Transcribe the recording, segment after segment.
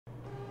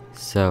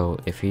So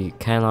if you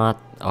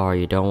cannot or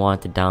you don't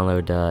want to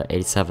download the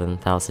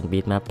 87,000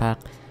 beatmap pack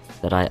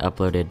that I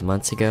uploaded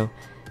months ago,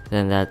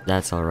 then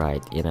that's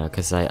alright, you know,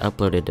 because I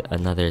uploaded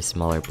another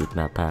smaller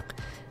beatmap pack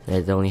and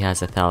it only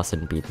has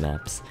 1,000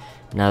 beatmaps.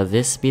 Now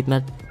this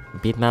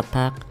beatmap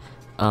pack,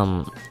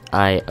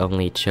 I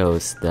only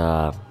chose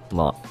the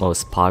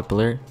most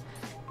popular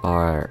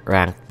or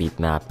ranked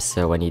beatmaps.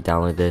 So when you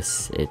download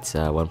this, it's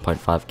 1.5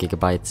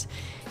 gigabytes.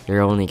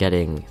 You're only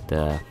getting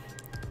the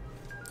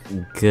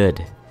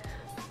good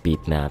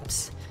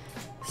beatmaps.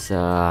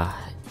 So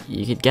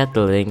you could get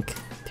the link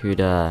to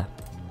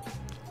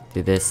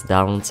this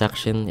download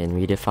section in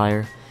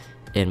Mediafire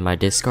in my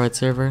Discord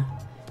server,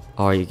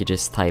 or you could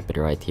just type it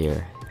right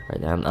here.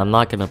 Right, I'm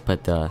not gonna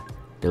put the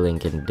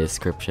link in the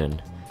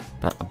description,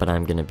 but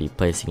I'm gonna be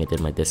placing it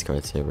in my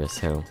Discord server.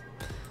 So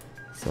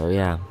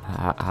yeah,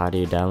 how do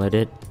you download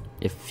it?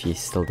 If you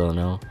still don't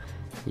know,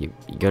 you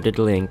go to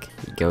the link,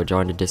 you go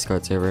join the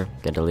Discord server,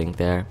 get a link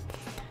there,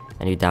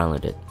 and you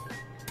download it.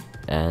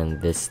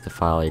 And this is the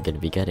file you're gonna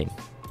be getting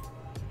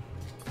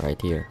right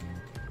here.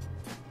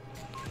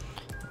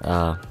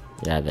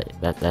 Yeah,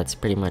 that's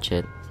pretty much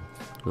it.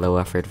 Low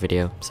effort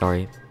video,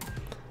 sorry,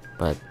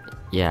 but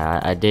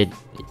yeah, I did,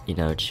 you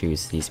know,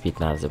 choose these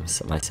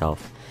beatmaps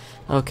myself.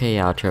 Okay,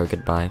 outro,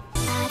 goodbye.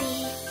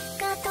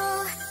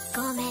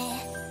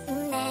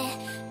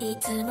 い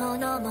つも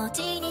の文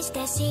字にし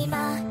てし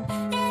ま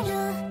って